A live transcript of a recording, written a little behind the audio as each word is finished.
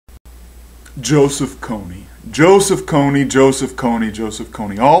Joseph Kony. Joseph Kony, Joseph Kony, Joseph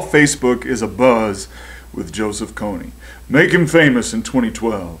Kony. All Facebook is abuzz with Joseph Kony. Make him famous in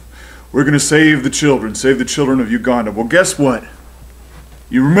 2012. We're going to save the children of Uganda. Well, guess what?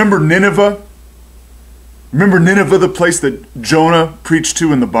 You remember Nineveh? Remember Nineveh, the place that Jonah preached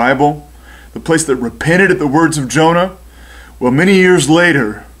to in the Bible? The place that repented at the words of Jonah? Well, many years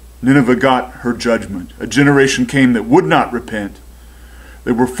later, Nineveh got her judgment. A generation came that would not repent.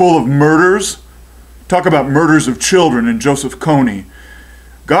 They were full of murders. Talk about murders of children in Joseph Kony.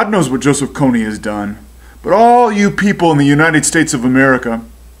 God knows what Joseph Kony has done. But all you people in the United States of America,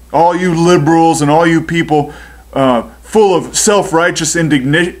 all you liberals and all you people full of self-righteous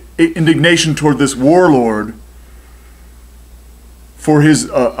indignation toward this warlord for his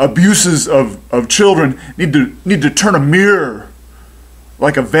abuses of children, need to turn a mirror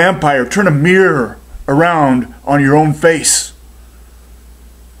like a vampire. Turn a mirror around on your own face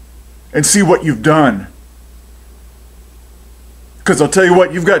and see what you've done. Because I'll tell you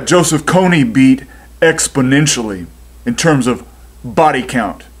what, you've got Joseph Kony beat exponentially in terms of body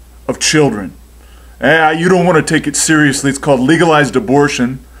count of children. You don't want to take it seriously. It's called legalized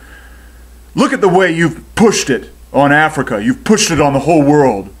abortion. Look at the way you've pushed it on Africa. You've pushed it on the whole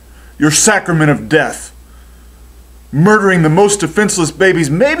world. Your sacrament of death. Murdering the most defenseless babies.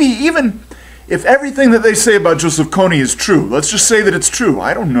 Maybe even if everything that they say about Joseph Kony is true. Let's just say that it's true.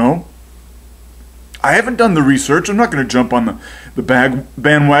 I don't know. I haven't done the research. I'm not going to jump on the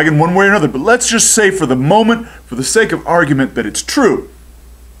bandwagon one way or another. But let's just say for the moment, for the sake of argument, that it's true.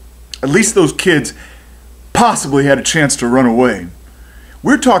 At least those kids possibly had a chance to run away.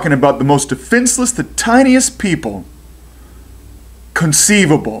 We're talking about the most defenseless, the tiniest people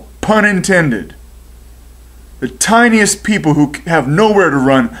conceivable, pun intended. The tiniest people who have nowhere to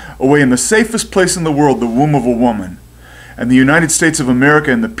run away in the safest place in the world, the womb of a woman. And the United States of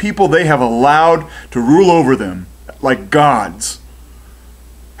America and the people they have allowed to rule over them like gods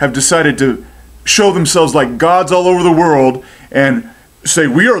have decided to show themselves like gods all over the world and say,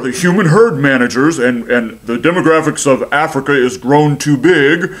 we are the human herd managers and the demographics of Africa is grown too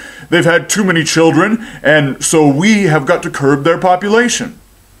big. They've had too many children and so we have got to curb their population.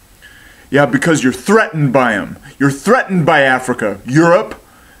 Yeah, because you're threatened by them. You're threatened by Africa, Europe.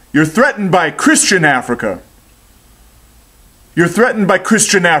 You're threatened by Christian Africa. You're threatened by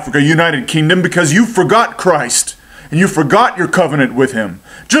Christian Africa, United Kingdom, because you forgot Christ and you forgot your covenant with him,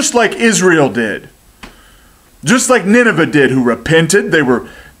 just like Israel did. Just like Nineveh did, who repented. They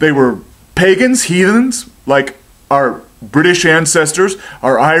were pagans, heathens, like our British ancestors,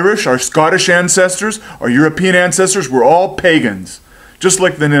 our Irish, our Scottish ancestors, our European ancestors were all pagans, just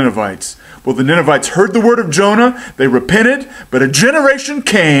like the Ninevites. Well, the Ninevites heard the word of Jonah, they repented, but a generation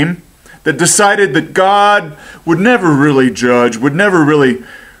came that decided that God would never really judge, would never really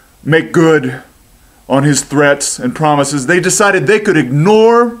make good on his threats and promises. They decided they could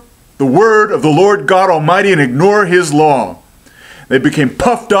ignore the word of the Lord God Almighty and ignore his law. They became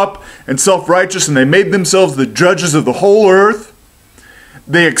puffed up and self-righteous and they made themselves the judges of the whole earth.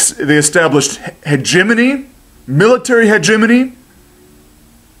 They established hegemony, military hegemony.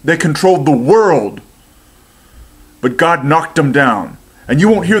 They controlled the world. But God knocked them down. And you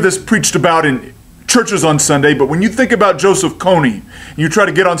won't hear this preached about in churches on Sunday, but when you think about Joseph Kony, and you try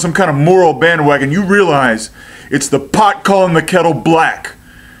to get on some kind of moral bandwagon, you realize it's the pot calling the kettle black.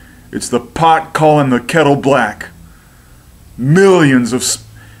 It's the pot calling the kettle black. Millions of,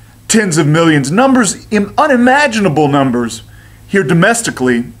 tens of millions, numbers, unimaginable numbers, here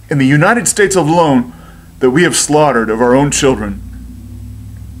domestically, in the United States alone, that we have slaughtered of our own children.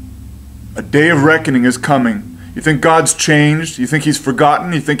 A day of reckoning is coming. You think God's changed? You think he's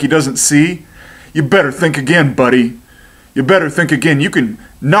forgotten? You think he doesn't see? You better think again, buddy. You better think again. You can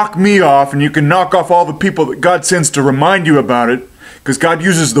knock me off and you can knock off all the people that God sends to remind you about it, because God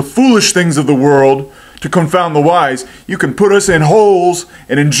uses the foolish things of the world to confound the wise. You can put us in holes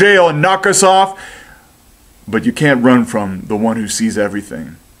and in jail and knock us off, but you can't run from the one who sees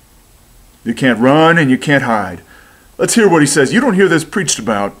everything. You can't run and you can't hide. Let's hear what he says. You don't hear this preached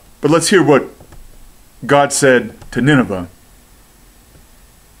about, but let's hear what God said to Nineveh.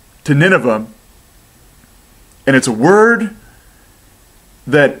 To Nineveh, and it's a word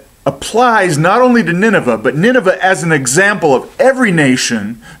that applies not only to Nineveh, but Nineveh as an example of every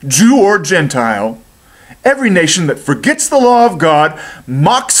nation, Jew or Gentile, every nation that forgets the law of God,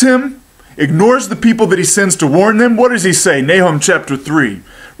 mocks him, ignores the people that he sends to warn them. What does he say? Nahum chapter 3.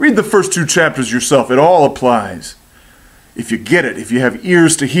 Read the first 2 chapters yourself. It all applies. If you get it, if you have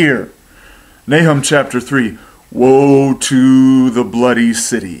ears to hear. Nahum chapter 3. Woe to the bloody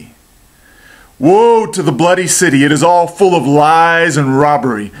city. Woe to the bloody city! It is all full of lies and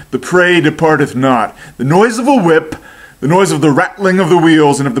robbery. The prey departeth not. The noise of a whip, the noise of the rattling of the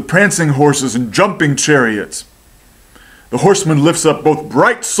wheels, and of the prancing horses and jumping chariots. The horseman lifts up both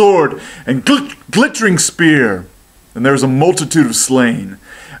bright sword and glittering spear. And there is a multitude of slain,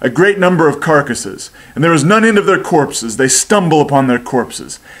 a great number of carcasses, and there is none end of their corpses. They stumble upon their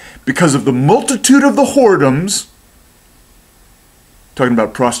corpses. Because of the multitude of the whoredoms, talking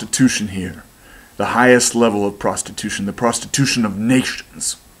about prostitution here, the highest level of prostitution, the prostitution of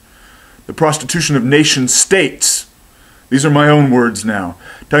nations, the prostitution of nation states. These are my own words now.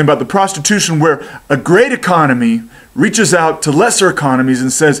 Talking about the prostitution where a great economy reaches out to lesser economies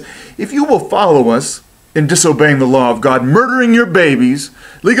and says, if you will follow us in disobeying the law of God, murdering your babies,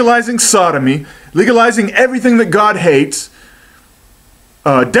 legalizing sodomy, legalizing everything that God hates,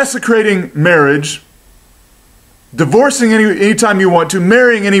 desecrating marriage, divorcing anytime you want to,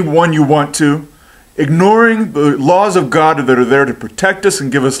 marrying anyone you want to, ignoring the laws of God that are there to protect us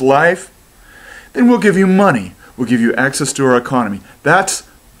and give us life, then we'll give you money. We'll give you access to our economy. That's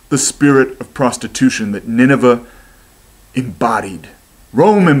the spirit of prostitution that Nineveh embodied.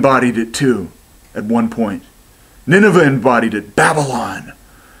 Rome embodied it too at one point. Nineveh embodied it. Babylon.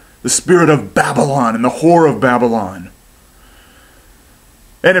 The spirit of Babylon and the whore of Babylon.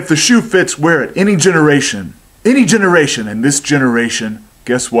 And if the shoe fits, wear it. Any generation, and this generation,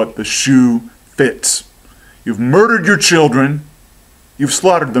 guess what? The shoe fits. You've murdered your children. You've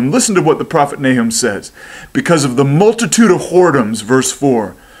slaughtered them. Listen to what the prophet Nahum says. Because of the multitude of whoredoms, verse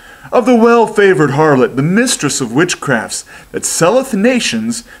 4, of the well-favored harlot, the mistress of witchcrafts, that selleth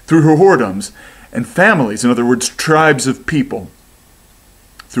nations through her whoredoms, and families, in other words, tribes of people,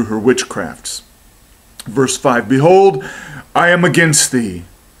 through her witchcrafts. Verse 5, behold, I am against thee,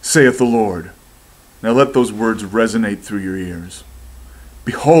 saith the Lord. Now let those words resonate through your ears.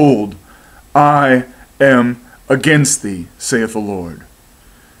 Behold, I am against thee, saith the Lord.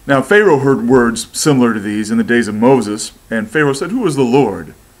 Now Pharaoh heard words similar to these in the days of Moses, and Pharaoh said, who is the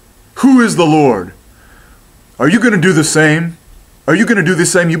Lord? Who is the Lord? Are you going to do the same? Are you going to do the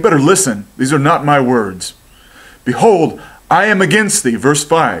same? You better listen. These are not my words. Behold, I am against thee. Verse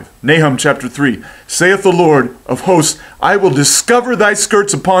 5, Nahum chapter 3. Saith the Lord of hosts, I will discover thy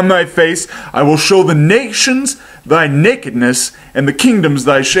skirts upon thy face. I will show the nations thy nakedness and the kingdoms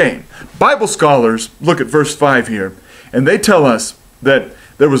thy shame. Bible scholars look at verse 5 here, and they tell us that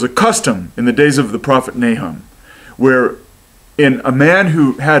there was a custom in the days of the prophet Nahum, where in a man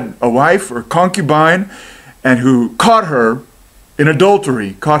who had a wife or concubine and who caught her in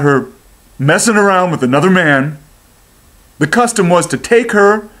adultery, caught her messing around with another man, the custom was to take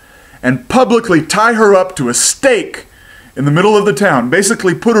her and publicly tie her up to a stake in the middle of the town,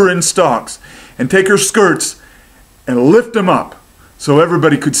 basically put her in stocks and take her skirts and lift them up so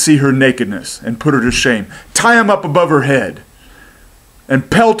everybody could see her nakedness and put her to shame. Tie them up above her head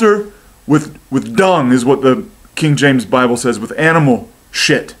and pelt her with dung, is what the King James Bible says, with animal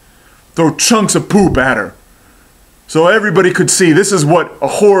shit. Throw chunks of poop at her. So everybody could see this is what a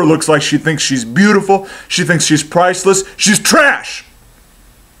whore looks like. She thinks she's beautiful. She thinks she's priceless. She's trash.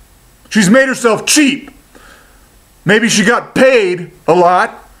 She's made herself cheap. Maybe she got paid a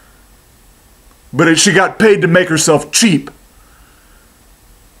lot, but she got paid to make herself cheap.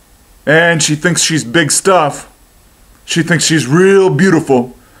 And she thinks she's big stuff. She thinks she's real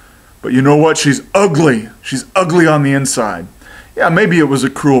beautiful. But you know what? She's ugly. She's ugly on the inside. Yeah, maybe it was a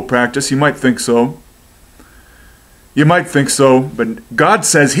cruel practice. You might think so. You might think so, but God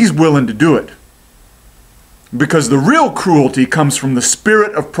says He's willing to do it. Because the real cruelty comes from the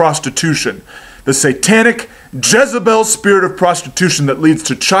spirit of prostitution. The satanic Jezebel spirit of prostitution that leads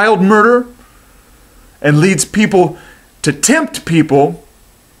to child murder and leads people to tempt people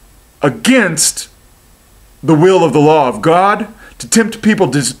against the will of the law of God, to tempt people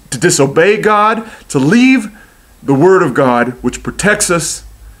to disobey God, to leave the Word of God, which protects us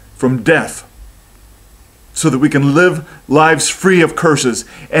from death, so that we can live lives free of curses,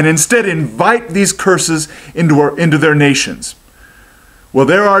 and instead invite these curses into their nations. Well,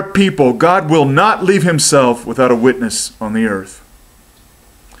 there are people, God will not leave Himself without a witness on the earth.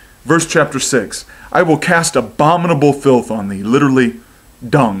 Verse chapter 6, I will cast abominable filth on thee, literally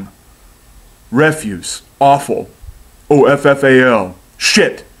dung, refuse, offal, O-F-F-A-L,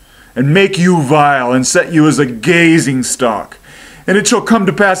 shit, and make you vile, and set you as a gazing stock. And it shall come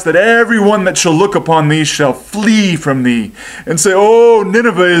to pass that everyone that shall look upon thee shall flee from thee, and say, Oh,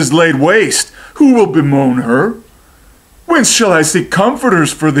 Nineveh is laid waste. Who will bemoan her? Whence shall I seek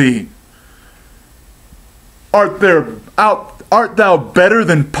comforters for thee? Art thou better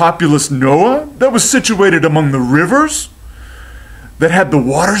than populous Noah, that was situated among the rivers, that had the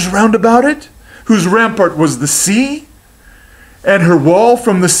waters round about it? whose rampart was the sea, and her wall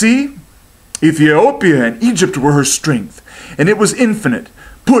from the sea? Ethiopia and Egypt were her strength, and it was infinite.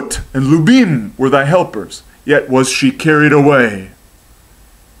 Put and Lubim were thy helpers, yet was she carried away,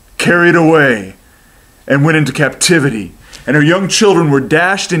 and went into captivity. And her young children were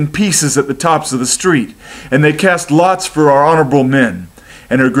dashed in pieces at the tops of the street, and they cast lots for our honorable men,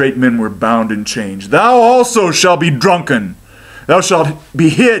 and her great men were bound in chains. Thou also shalt be drunken, thou shalt be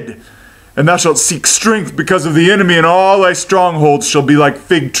hid, and thou shalt seek strength because of the enemy, and all thy strongholds shall be like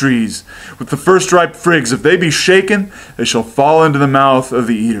fig trees, with the first ripe figs. If they be shaken, they shall fall into the mouth of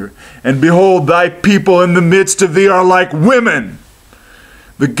the eater. And behold, thy people in the midst of thee are like women.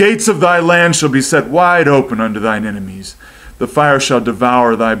 The gates of thy land shall be set wide open unto thine enemies. The fire shall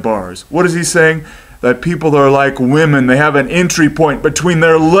devour thy bars. What is he saying? Thy people are like women. They have an entry point between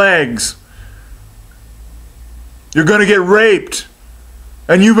their legs. You're going to get raped.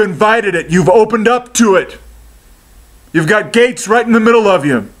 And you've invited it. You've opened up to it. You've got gates right in the middle of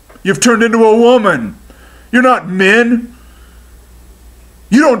you. You've turned into a woman. You're not men.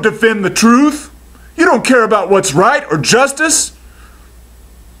 You don't defend the truth. You don't care about what's right or justice.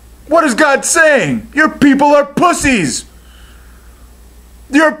 What is God saying? Your people are pussies.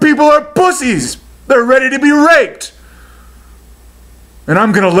 Your people are pussies. They're ready to be raped. And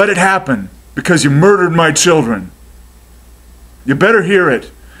I'm going to let it happen because you murdered my children. You better hear it.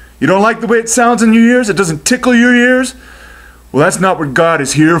 You don't like the way it sounds in your ears? It doesn't tickle your ears? Well, that's not what God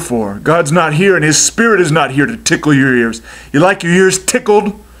is here for. God's not here, and His Spirit is not here to tickle your ears. You like your ears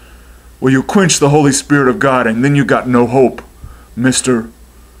tickled? Well, you quench the Holy Spirit of God, and then you got no hope. Mr.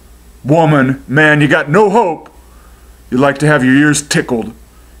 Woman, man, you got no hope. You like to have your ears tickled.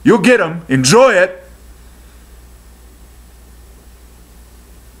 You'll get them. Enjoy it.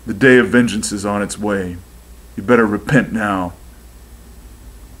 The day of vengeance is on its way. You better repent now.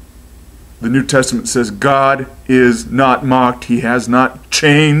 The New Testament says God is not mocked. He has not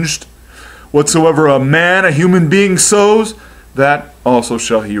changed. Whatsoever a man, a human being sows, that also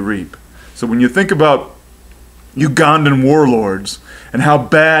shall he reap. So when you think about Ugandan warlords and how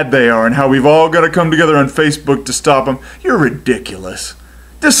bad they are and how we've all got to come together on Facebook to stop them, you're ridiculous.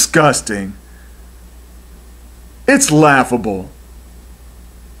 Disgusting. It's laughable.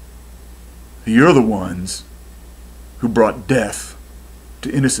 You're the ones who brought death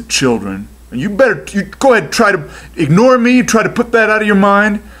to innocent children. And you go ahead and try to ignore me, try to put that out of your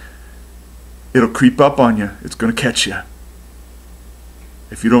mind. It'll creep up on you. It's going to catch you.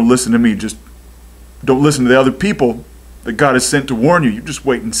 If you don't listen to me, just don't listen to the other people that God has sent to warn you. You just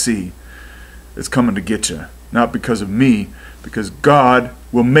wait and see. It's coming to get you. Not because of me, because God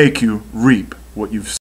will make you reap what you've